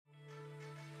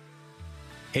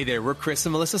Hey there, we're Chris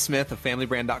and Melissa Smith of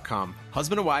FamilyBrand.com,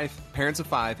 husband and wife, parents of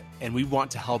 5, and we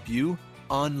want to help you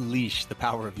unleash the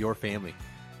power of your family.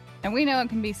 And we know it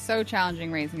can be so challenging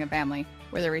raising a family,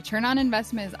 where the return on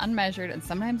investment is unmeasured and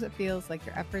sometimes it feels like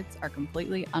your efforts are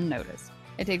completely unnoticed.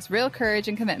 It takes real courage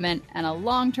and commitment and a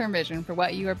long-term vision for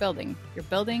what you are building. You're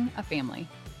building a family.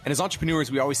 And as entrepreneurs,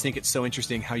 we always think it's so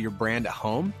interesting how your brand at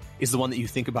home is the one that you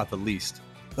think about the least.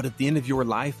 But at the end of your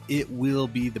life, it will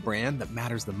be the brand that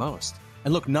matters the most.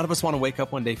 And look, none of us want to wake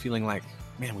up one day feeling like,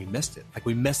 man, we missed it. Like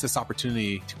we missed this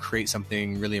opportunity to create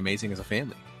something really amazing as a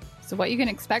family. So what you can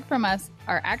expect from us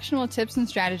are actionable tips and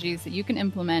strategies that you can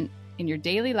implement in your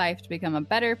daily life to become a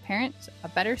better parent, a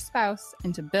better spouse,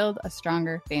 and to build a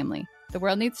stronger family. The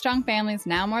world needs strong families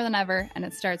now more than ever, and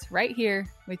it starts right here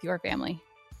with your family.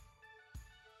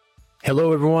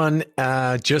 Hello, everyone.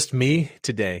 Just me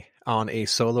today on a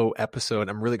solo episode.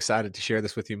 I'm really excited to share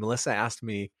this with you. Melissa asked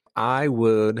me I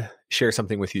would share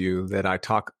something with you that I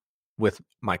talk with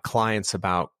my clients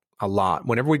about a lot.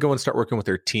 Whenever we go and start working with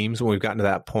their teams, when we've gotten to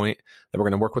that point that we're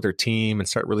going to work with their team and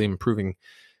start really improving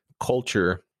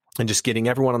culture and just getting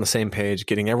everyone on the same page,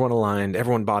 getting everyone aligned,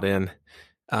 everyone bought in,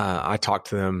 I talk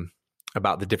to them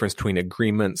about the difference between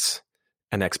agreements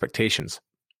and expectations.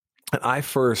 And I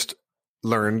first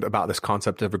learned about this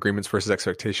concept of agreements versus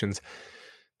expectations.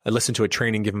 I listened to a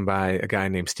training given by a guy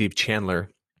named Steve Chandler.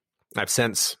 I've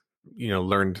since,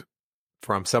 learned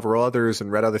from several others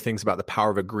and read other things about the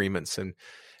power of agreements and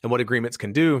what agreements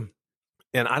can do.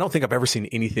 And I don't think I've ever seen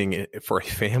anything for a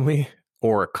family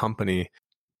or a company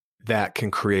that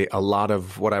can create a lot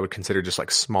of what I would consider just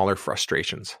like smaller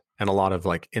frustrations and a lot of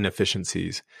like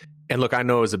inefficiencies. And look, I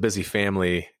know as a busy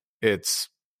family, it's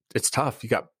tough.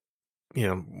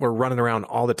 We're running around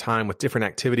all the time with different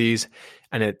activities,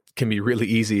 and it can be really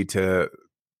easy to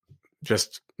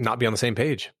just not be on the same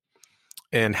page.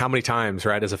 And how many times,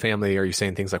 right, as a family, are you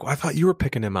saying things like, well, I thought you were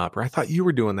picking him up, or I thought you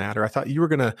were doing that, or I thought you were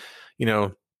going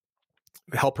to,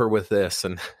 help her with this.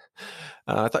 And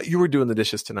I thought you were doing the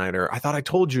dishes tonight, or I thought I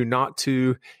told you not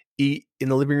to eat in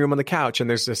the living room on the couch. And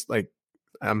there's just like,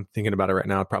 I'm thinking about it right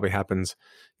now. It probably happens,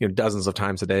 dozens of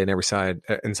times a day in every side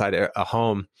inside a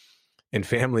home and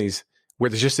families where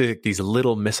there's just these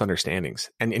little misunderstandings.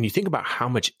 And you think about how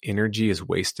much energy is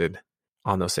wasted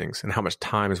on those things and how much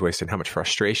time is wasted, how much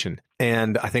frustration.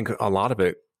 And I think a lot of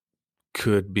it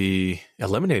could be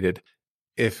eliminated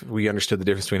if we understood the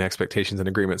difference between expectations and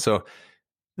agreements. So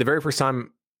the very first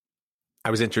time I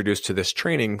was introduced to this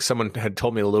training, someone had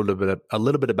told me a little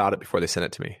bit about it before they sent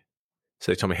it to me.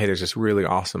 So they told me, hey, there's this really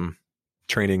awesome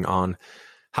training on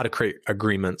how to create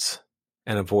agreements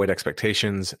and avoid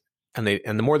expectations. And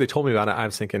the more they told me about it, I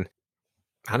was thinking,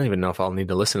 I don't even know if I'll need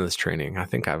to listen to this training. I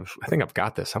think I've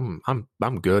got this.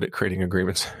 I'm good at creating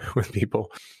agreements with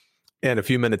people. And a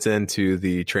few minutes into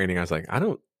the training, I was like, I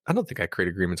don't think I create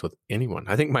agreements with anyone.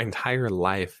 I think my entire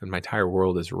life and my entire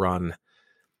world is run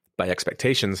by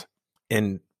expectations.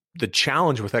 And the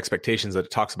challenge with expectations that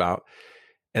it talks about,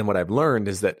 and what I've learned,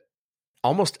 is that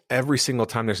almost every single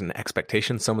time there's an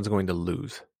expectation, someone's going to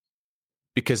lose.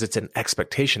 Because it's an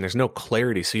expectation. There's no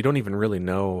clarity. So you don't even really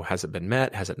know, has it been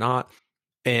met? Has it not?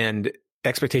 And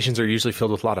expectations are usually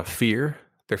filled with a lot of fear.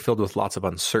 They're filled with lots of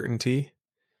uncertainty.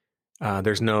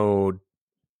 There's no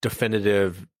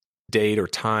definitive date or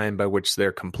time by which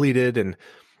they're completed. And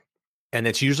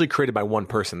it's usually created by one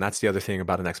person. That's the other thing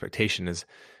about an expectation, is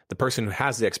the person who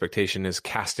has the expectation is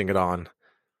casting it on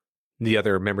the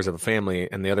other members of the family,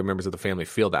 and the other members of the family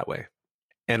feel that way.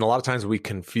 And a lot of times we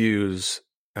confuse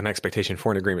an expectation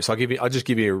for an agreement. So I'll just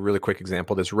give you a really quick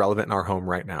example that's relevant in our home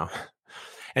right now.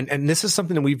 And this is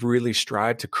something that we've really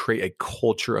strived to create a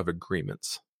culture of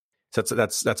agreements. So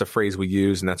that's a phrase we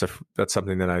use, and that's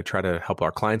something that I try to help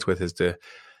our clients with,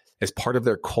 as part of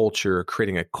their culture,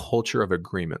 creating a culture of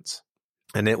agreements.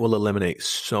 And it will eliminate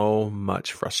so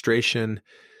much frustration,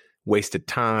 wasted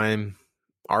time,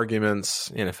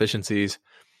 arguments, inefficiencies.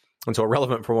 And so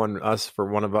relevant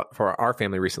for our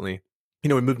family recently,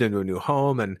 we moved into a new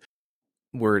home and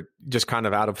we're just kind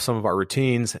of out of some of our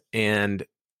routines, and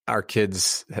our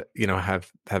kids,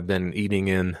 have been eating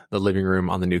in the living room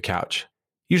on the new couch.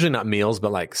 Usually not meals,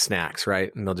 but like snacks,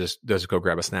 right? And they'll just go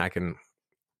grab a snack. And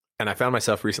I found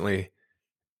myself recently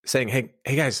saying, hey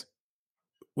guys,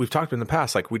 we've talked in the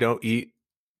past, like we don't eat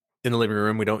in the living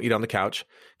room. We don't eat on the couch.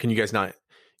 Can you guys not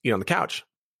eat on the couch?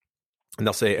 And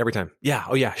they'll say every time, yeah,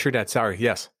 oh yeah, sure, Dad, sorry,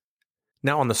 yes.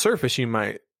 Now on the surface, you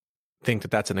might think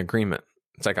that that's an agreement.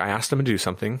 It's like I asked them to do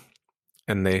something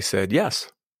and they said, yes,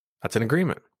 that's an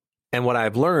agreement. And what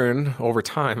I've learned over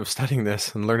time of studying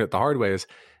this and learned it the hard way is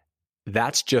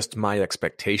that's just my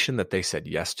expectation that they said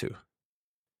yes to.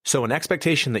 So an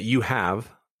expectation that you have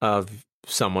of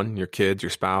someone, your kids, your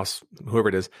spouse, whoever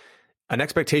it is, an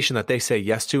expectation that they say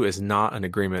yes to is not an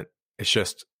agreement. It's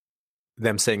just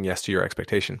them saying yes to your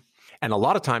expectation. And a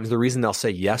lot of times the reason they'll say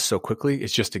yes so quickly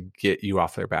is just to get you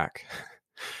off their back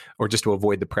or just to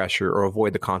avoid the pressure or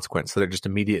avoid the consequence. So they're just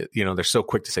immediate, they're so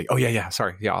quick to say, oh yeah,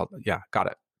 sorry. Yeah, got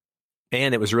it.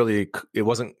 And it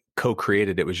wasn't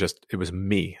co-created. It was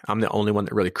me. I'm the only one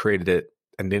that really created it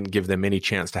and didn't give them any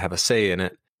chance to have a say in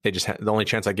it. They just the only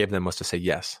chance I gave them was to say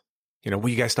yes. Will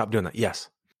you guys stop doing that? Yes.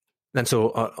 And so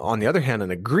on the other hand,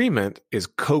 an agreement is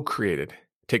co-created.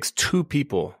 It takes two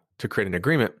people to create an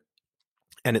agreement.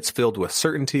 And it's filled with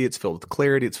certainty. It's filled with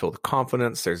clarity. It's filled with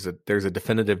confidence. There's a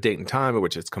definitive date and time at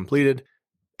which it's completed.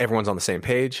 Everyone's on the same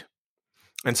page.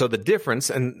 And so the difference,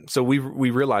 and so we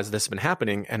realized this has been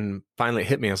happening, and finally it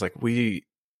hit me. I was like, we've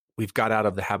got out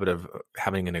of the habit of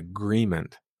having an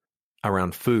agreement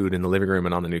around food in the living room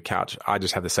and on the new couch. I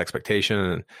just have this expectation,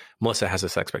 and Melissa has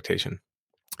this expectation.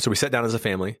 So we sat down as a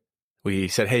family. We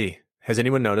said, hey, has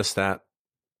anyone noticed that,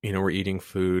 we're eating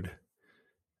food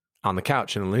on the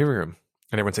couch in the living room?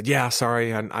 And everyone said, yeah,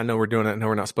 sorry, I know we're doing it. No,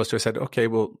 we're not supposed to. I said, okay,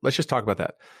 well, let's just talk about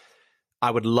that. I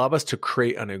would love us to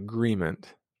create an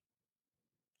agreement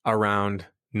around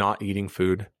not eating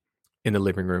food in the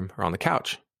living room or on the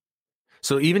couch.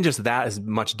 So even just that is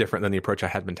much different than the approach I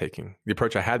had been taking. The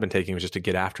approach I had been taking was just to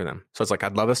get after them. So it's like,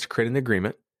 I'd love us to create an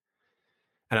agreement,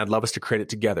 and I'd love us to create it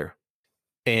together.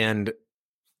 And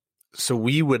so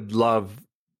we would love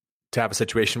to have a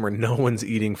situation where no one's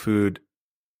eating food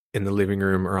in the living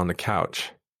room or on the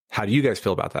couch. How do you guys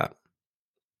feel about that?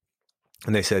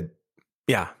 And they said,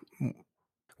 yeah,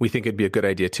 we think it'd be a good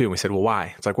idea too. And we said, well,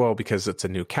 why? It's like, well, because it's a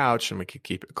new couch and we could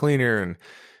keep it cleaner and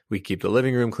we keep the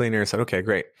living room cleaner. I said, okay,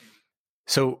 great.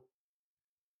 So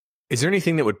is there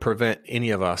anything that would prevent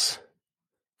any of us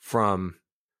from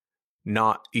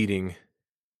not eating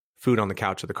food on the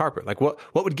couch or the carpet? Like what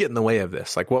would get in the way of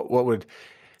this? Like what would,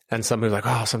 and somebody's like,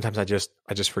 oh, sometimes I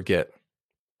just forget.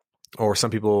 Or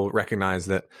some people recognize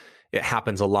that it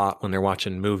happens a lot when they're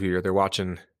watching a movie or they're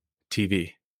watching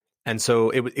TV. And so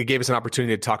it gave us an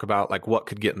opportunity to talk about like what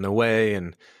could get in the way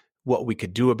and what we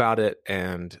could do about it.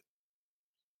 And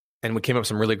we came up with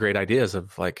some really great ideas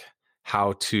of like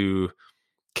how to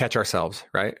catch ourselves,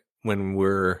 right, when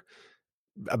we're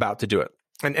about to do it.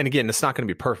 And again, it's not going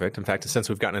to be perfect. In fact, since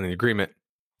we've gotten an agreement,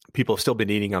 people have still been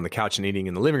eating on the couch and eating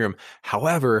in the living room.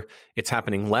 However, it's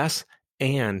happening less.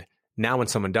 And now when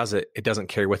someone does it, it doesn't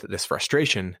carry with it this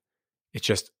frustration. It's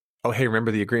just, oh, hey,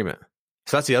 remember the agreement.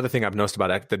 So that's the other thing I've noticed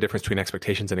about the difference between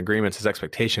expectations and agreements is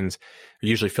expectations are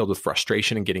usually filled with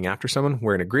frustration and getting after someone,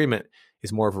 where an agreement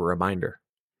is more of a reminder.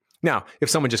 Now, if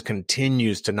someone just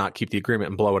continues to not keep the agreement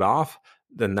and blow it off,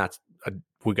 then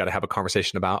we got to have a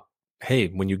conversation about, hey,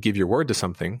 when you give your word to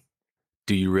something,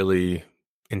 do you really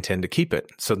intend to keep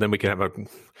it? So then we can have a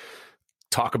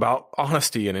talk about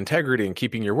honesty and integrity and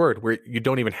keeping your word, where you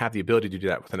don't even have the ability to do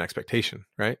that with an expectation,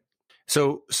 right?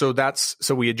 So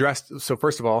we addressed, so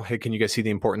first of all, hey, can you guys see the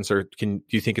importance, or do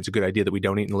you think it's a good idea that we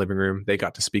don't eat in the living room? They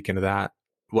got to speak into that.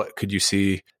 What could you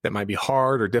see that might be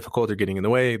hard or difficult or getting in the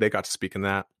way? They got to speak in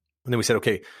that. And then we said,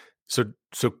 okay, so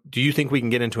do you think we can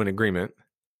get into an agreement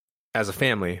as a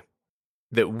family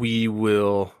that we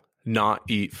will not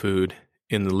eat food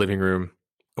in the living room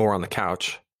or on the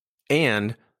couch?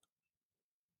 And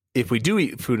if we do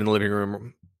eat food in the living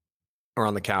room or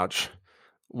on the couch,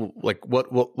 like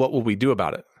what will we do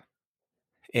about it?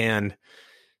 And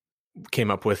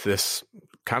came up with this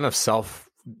kind of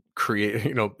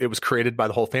self-create, it was created by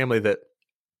the whole family that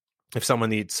if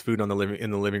someone eats food in the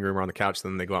living room or on the couch,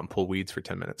 then they go out and pull weeds for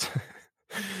 10 minutes.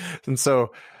 And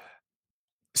so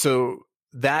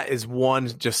that is one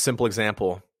just simple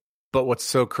example. But what's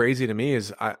so crazy to me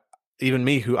is even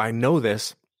me, who I know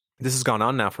this has gone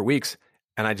on now for weeks,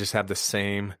 and I just have the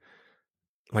same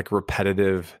like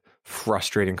repetitive,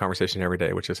 frustrating conversation every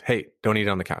day, which is, hey, don't eat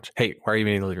on the couch. Hey, why are you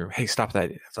eating in the living room? Hey, stop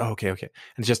that. Oh, okay.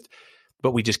 And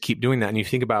but we just keep doing that. And you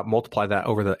think about multiply that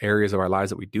over the areas of our lives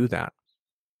that we do that.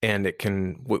 And it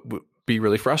can be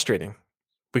really frustrating.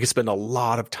 We can spend a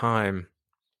lot of time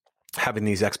having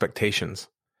these expectations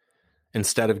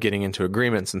instead of getting into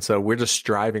agreements. And so we're just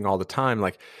striving all the time.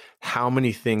 Like, how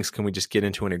many things can we just get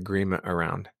into an agreement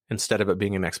around instead of it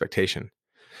being an expectation?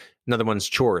 Another one's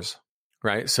chores,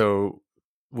 right? So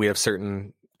we have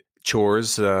certain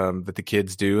chores that the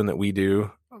kids do and that we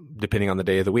do depending on the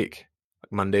day of the week.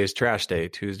 Like Monday's trash day,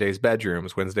 Tuesday's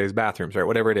bedrooms, Wednesday's bathrooms, right?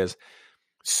 Whatever it is.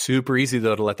 Super easy,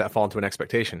 though, to let that fall into an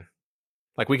expectation.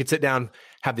 Like, we could sit down,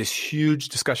 have this huge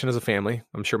discussion as a family.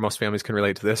 I'm sure most families can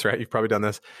relate to this, right? You've probably done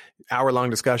this hour-long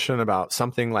discussion about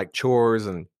something like chores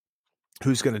and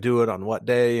who's going to do it on what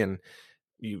day. And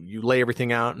you lay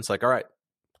everything out and it's like, all right,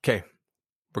 okay,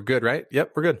 we're good, right?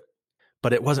 Yep, we're good.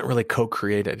 But it wasn't really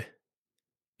co-created.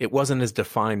 It wasn't as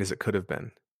defined as it could have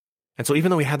been. And so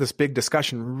even though we had this big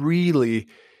discussion, really,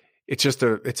 it's just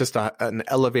an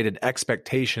elevated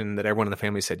expectation that everyone in the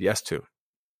family said yes to.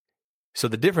 So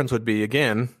the difference would be,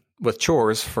 again, with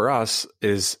chores for us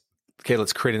is, okay,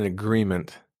 let's create an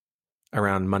agreement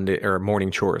around Monday or morning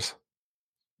chores.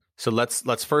 So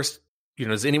let's first,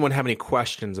 does anyone have any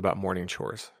questions about morning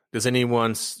chores? Does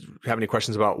anyone have any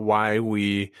questions about why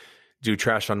we do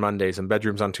trash on Mondays and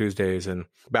bedrooms on Tuesdays and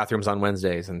bathrooms on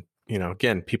Wednesdays? And,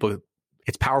 again,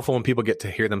 it's powerful when people get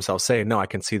to hear themselves say, no, I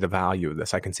can see the value of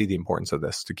this. I can see the importance of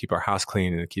this to keep our house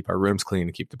clean and to keep our rooms clean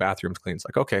and keep the bathrooms clean. It's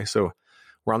like, okay, so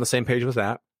we're on the same page with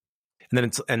that.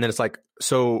 And then it's like,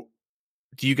 so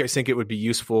do you guys think it would be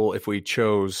useful if we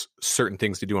chose certain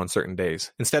things to do on certain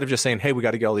days instead of just saying, hey, we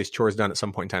got to get all these chores done at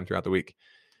some point in time throughout the week?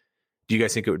 Do you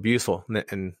guys think it would be useful?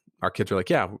 And our kids are like,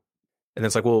 yeah. And then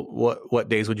it's like, well, what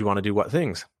days would you want to do what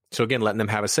things? So again, letting them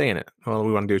have a say in it. Well,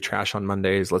 we want to do trash on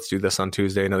Mondays. Let's do this on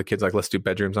Tuesday. Another kid's like, let's do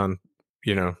bedrooms on,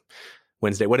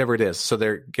 Wednesday, whatever it is. So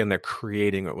they're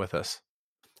creating it with us.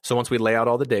 So once we lay out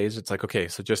all the days, it's like, okay,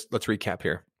 so just let's recap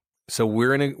here. So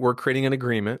we're creating an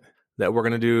agreement that we're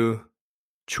going to do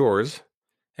chores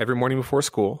every morning before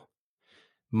school.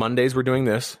 Mondays we're doing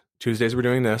this. Tuesdays we're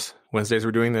doing this. Wednesdays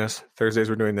we're doing this. Thursdays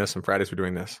we're doing this. And Fridays we're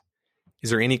doing this. Is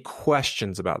there any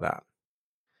questions about that?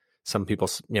 Some people,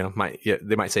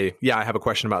 they might say, yeah, I have a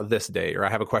question about this day, or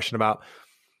I have a question about,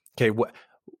 okay,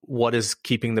 what does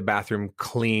keeping the bathroom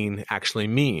clean actually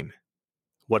mean?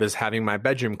 What does having my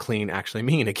bedroom clean actually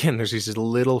mean? Again, there's these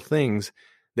little things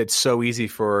that's so easy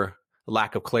for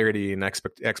lack of clarity and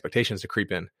expectations to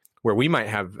creep in, where we might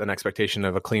have an expectation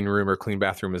of a clean room or clean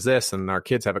bathroom is this, and our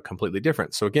kids have it completely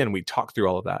different. So again, we talk through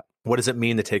all of that. What does it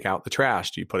mean to take out the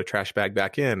trash? Do you put a trash bag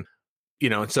back in?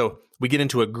 And so we get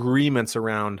into agreements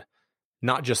around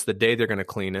not just the day they're going to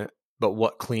clean it, but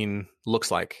what clean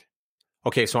looks like.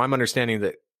 Okay, so I'm understanding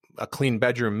that a clean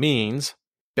bedroom means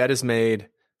bed is made,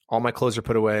 all my clothes are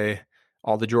put away,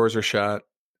 all the drawers are shut,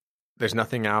 there's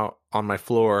nothing out on my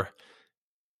floor,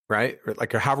 right?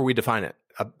 Like, or however we define it.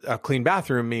 A clean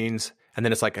bathroom means, and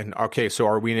then it's like, okay, so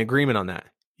are we in agreement on that?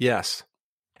 Yes.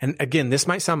 And again, this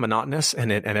might sound monotonous,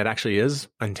 and it actually is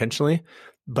intentionally,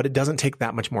 but it doesn't take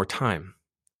that much more time.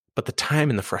 But the time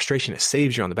and the frustration it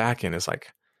saves you on the back end is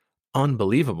like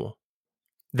unbelievable.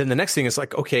 Then the next thing is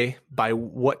like, okay, by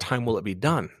what time will it be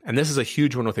done? And this is a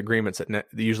huge one with agreements that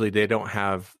usually they don't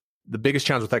have. The biggest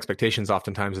challenge with expectations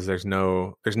oftentimes is there's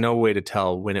no way to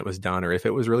tell when it was done or if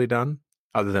it was really done,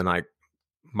 other than like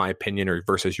my opinion or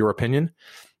versus your opinion.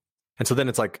 And so then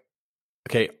it's like,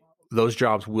 okay, those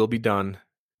jobs will be done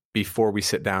before we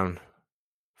sit down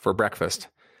for breakfast,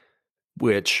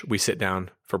 which we sit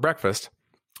down for breakfast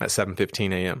at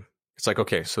 7:15 a.m. It's like,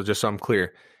 okay, so just so I'm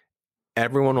clear,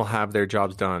 everyone will have their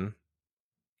jobs done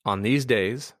on these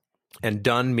days, and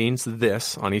done means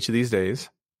this on each of these days.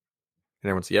 And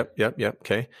everyone's, yep,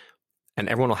 okay. And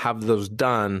everyone will have those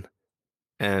done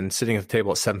and sitting at the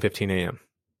table at 7:15 a.m.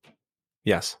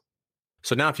 Yes.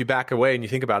 So now if you back away and you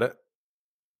think about it,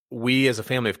 we as a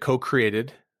family have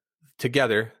co-created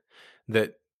together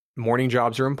that morning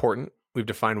jobs are important. We've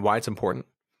defined why it's important.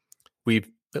 We've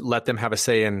let them have a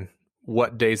say in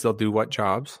what days they'll do what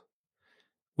jobs.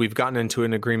 We've gotten into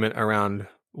an agreement around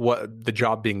what the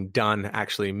job being done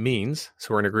actually means.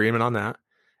 So we're in agreement on that.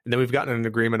 And then we've gotten an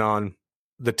agreement on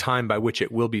the time by which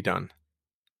it will be done.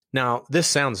 Now, this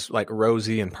sounds like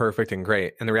rosy and perfect and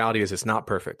great. And the reality is it's not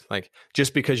perfect. Like,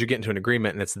 just because you get into an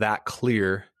agreement and it's that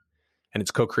clear and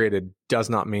it's co-created does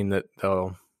not mean that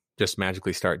they'll just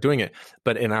magically start doing it.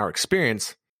 But in our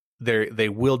experience, they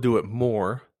will do it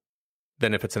more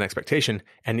than if it's an expectation.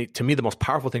 And to me, the most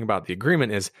powerful thing about the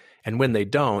agreement is, and when they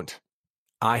don't,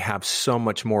 I have so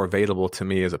much more available to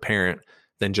me as a parent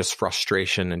than just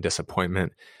frustration and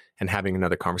disappointment and having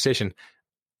another conversation.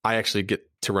 I actually get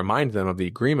to remind them of the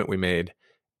agreement we made,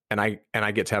 and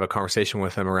I get to have a conversation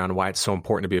with them around why it's so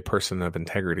important to be a person of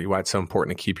integrity, why it's so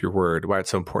important to keep your word, why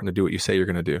it's so important to do what you say you're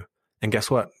going to do. And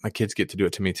guess what? My kids get to do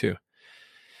it to me too.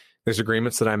 There's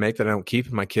agreements that I make that I don't keep,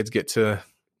 and my kids get to,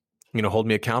 hold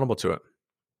me accountable to it.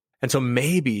 And so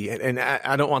maybe, and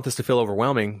I don't want this to feel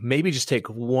overwhelming, maybe just take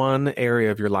one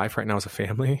area of your life right now as a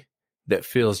family that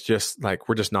feels just like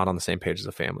we're just not on the same page as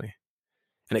a family.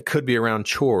 And it could be around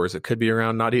chores. It could be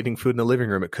around not eating food in the living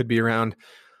room. It could be around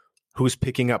who's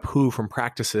picking up who from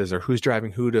practices or who's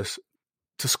driving who to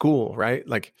school, right?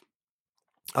 Like,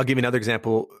 I'll give you another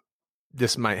example.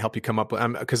 This might help you come up with,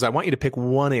 because I want you to pick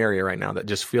one area right now that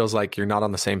just feels like you're not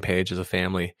on the same page as a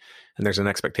family. And there's an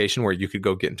expectation where you could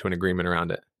go get into an agreement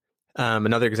around it.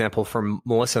 Another example from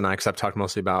Melissa and I, because I've talked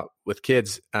mostly about with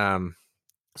kids.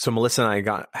 So Melissa and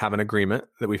I have an agreement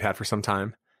that we've had for some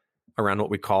time around what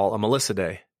we call a Melissa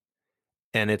Day.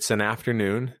 And it's an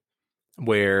afternoon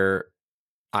where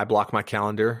I block my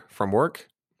calendar from work,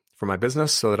 from my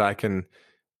business, so that I can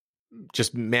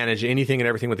just manage anything and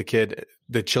everything with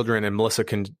the children, and Melissa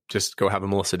can just go have a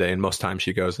Melissa Day. And most times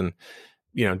she goes and,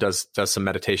 does some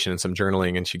meditation and some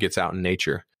journaling, and she gets out in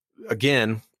nature.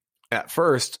 Again, at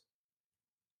first,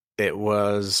 it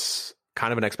was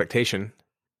kind of an expectation,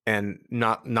 and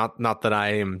not that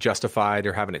I am justified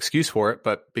or have an excuse for it,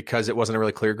 but because it wasn't a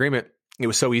really clear agreement, it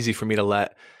was so easy for me to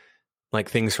let like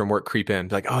things from work creep in.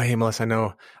 Like, oh, hey, Melissa,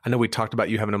 I know we talked about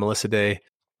you having a Melissa Day,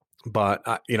 but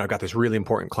I've got this really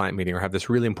important client meeting, or have this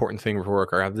really important thing for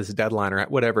work, or I have this deadline, or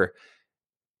whatever.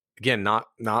 Again,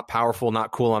 not powerful,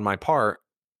 not cool on my part.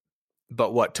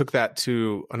 But what took that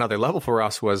to another level for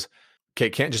us was, okay,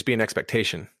 it can't just be an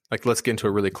expectation. Like, let's get into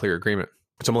a really clear agreement.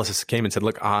 So Melissa came and said,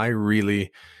 look, I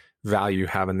really value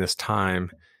having this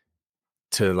time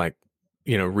to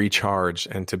recharge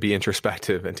and to be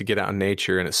introspective and to get out in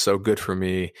nature. And it's so good for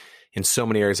me in so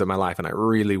many areas of my life. And I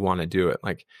really want to do it.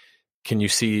 Like, can you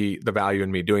see the value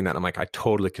in me doing that? And I'm like, I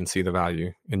totally can see the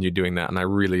value in you doing that. And I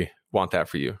really want that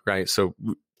for you. Right. So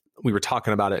we were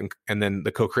talking about it. And then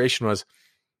the co-creation was,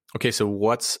 okay, so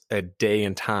what's a day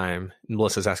and time?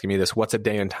 Melissa's asking me this. What's a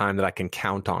day and time that I can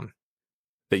count on,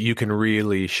 that you can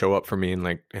really show up for me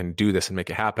and do this and make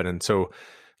it happen? And so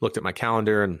looked at my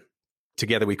calendar, and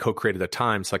together we co-created a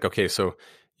time. It's like, okay, so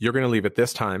you're going to leave at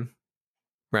this time,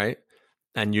 right?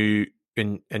 And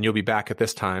you'll be back at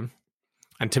this time.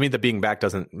 And to me, the being back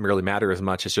doesn't really matter as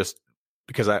much. It's just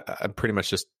because I pretty much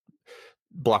just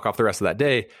block off the rest of that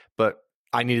day. But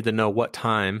I needed to know what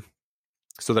time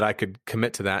so that I could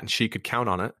commit to that and she could count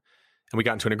on it. And we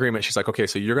got into an agreement. She's like, okay,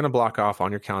 so you're going to block off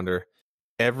on your calendar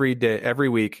every day, every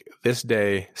week, this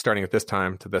day, starting at this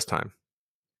time to this time.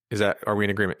 Are we in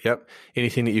agreement? Yep.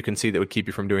 Anything that you can see that would keep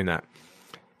you from doing that.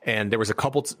 And there was a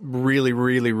couple really,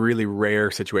 really, really rare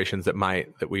situations that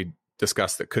we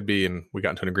discussed that could be, and we got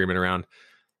into an agreement around,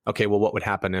 okay, well, what would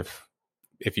happen if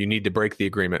you need to break the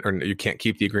agreement or you can't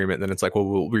keep the agreement? Then it's like, well,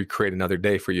 we'll recreate another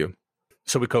day for you.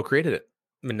 So we co-created it.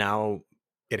 And now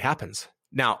it happens.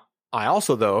 Now, I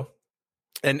also though,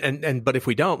 but if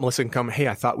we don't, Melissa can come, hey,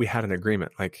 I thought we had an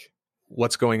agreement. Like,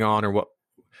 what's going on, or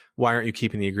why aren't you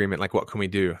keeping the agreement? Like, what can we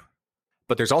do?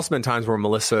 But there's also been times where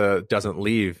Melissa doesn't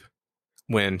leave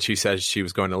when she says she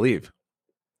was going to leave.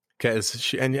 Because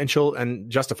she'll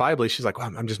justifiably, she's like,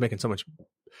 well, I'm just making so much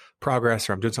progress,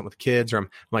 or I'm doing something with the kids, or I'm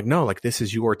like, no, like, this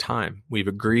is your time. We've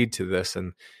agreed to this,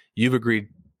 and you've agreed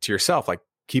to yourself, like,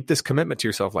 keep this commitment to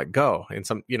yourself, like, go. And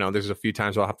there's a few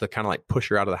times where I'll have to kind of like push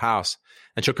her out of the house,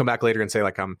 and she'll come back later and say,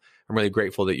 like, I'm really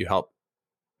grateful that you helped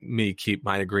me keep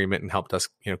my agreement and helped us,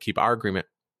 keep our agreement.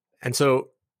 And so,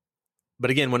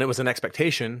 but again, when it was an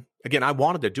expectation, again, I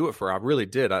wanted to do it for her. I really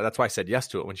did. That's why I said yes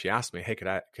to it when she asked me, hey, could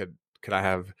I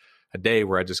have a day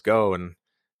where I just go?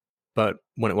 But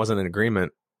when it wasn't an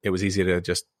agreement, it was easy to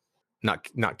just not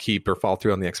keep or fall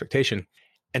through on the expectation.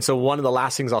 And so one of the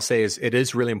last things I'll say is, it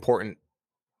is really important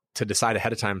to decide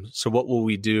ahead of time. So what will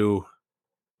we do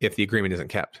if the agreement isn't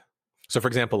kept? So for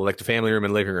example, like the family room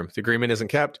and living room, if the agreement isn't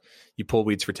kept, you pull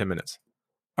weeds for 10 minutes.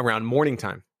 Around morning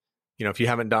time, if you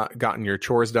haven't gotten your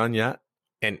chores done yet,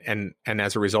 and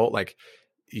as a result, like,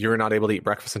 you're not able to eat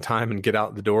breakfast in time and get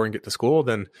out the door and get to school,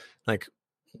 then like,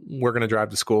 we're going to drive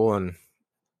to school, and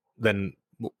then,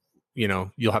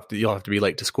 you'll have to be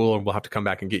late to school, and we'll have to come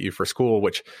back and get you for school,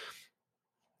 which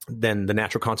then the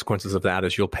natural consequences of that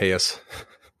is you'll pay us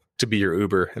to be your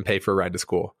Uber and pay for a ride to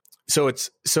school.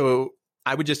 So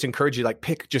I would just encourage you, like,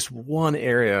 pick just one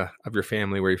area of your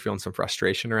family where you're feeling some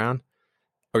frustration around,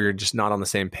 or you're just not on the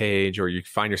same page, or you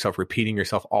find yourself repeating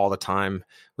yourself all the time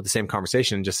with the same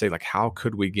conversation, and just say, like, how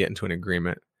could we get into an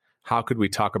agreement? How could we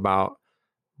talk about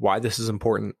why this is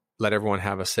important? Let everyone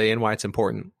have a say in why it's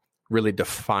important. Really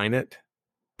define it,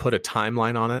 put a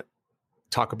timeline on it,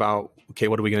 talk about, okay,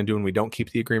 what are we going to do when we don't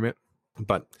keep the agreement?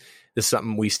 But this is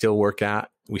something we still work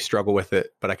at. We struggle with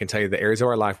it, but I can tell you the areas of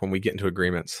our life when we get into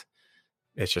agreements,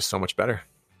 it's just so much better.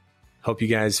 Hope you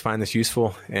guys find this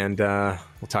useful, and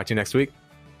we'll talk to you next week.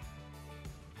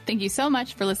 Thank you so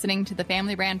much for listening to the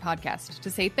Family Brand Podcast. To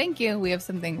say thank you, we have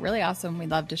something really awesome we'd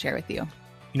love to share with you.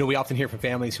 We often hear from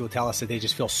families who will tell us that they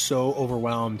just feel so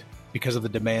overwhelmed because of the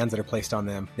demands that are placed on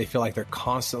them. They feel like they're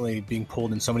constantly being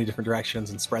pulled in so many different directions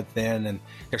and spread thin, and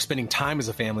they're spending time as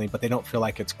a family, but they don't feel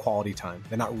like it's quality time.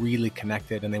 They're not really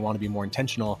connected, and they want to be more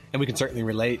intentional. And we can certainly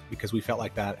relate, because we felt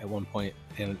like that at one point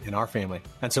in our family.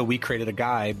 And so we created a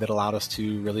guide that allowed us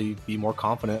to really be more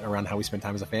confident around how we spend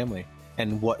time as a family.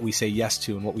 and what we say yes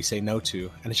to and what we say no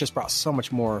to. And it's just brought so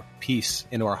much more peace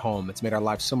into our home. It's made our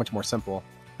lives so much more simple.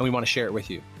 And we want to share it with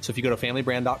you. So if you go to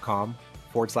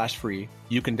familybrand.com/free,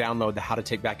 you can download the How to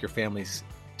Take Back Your Family's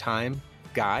Time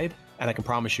guide. And I can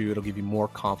promise you it'll give you more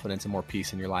confidence and more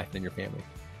peace in your life and in your family.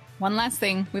 One last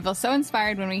thing, we feel so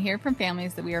inspired when we hear from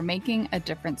families that we are making a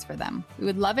difference for them. We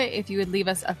would love it if you would leave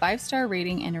us a 5-star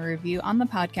rating and a review on the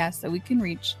podcast so we can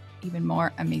reach even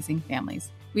more amazing families.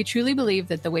 We truly believe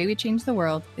that the way we change the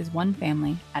world is one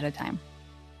family at a time.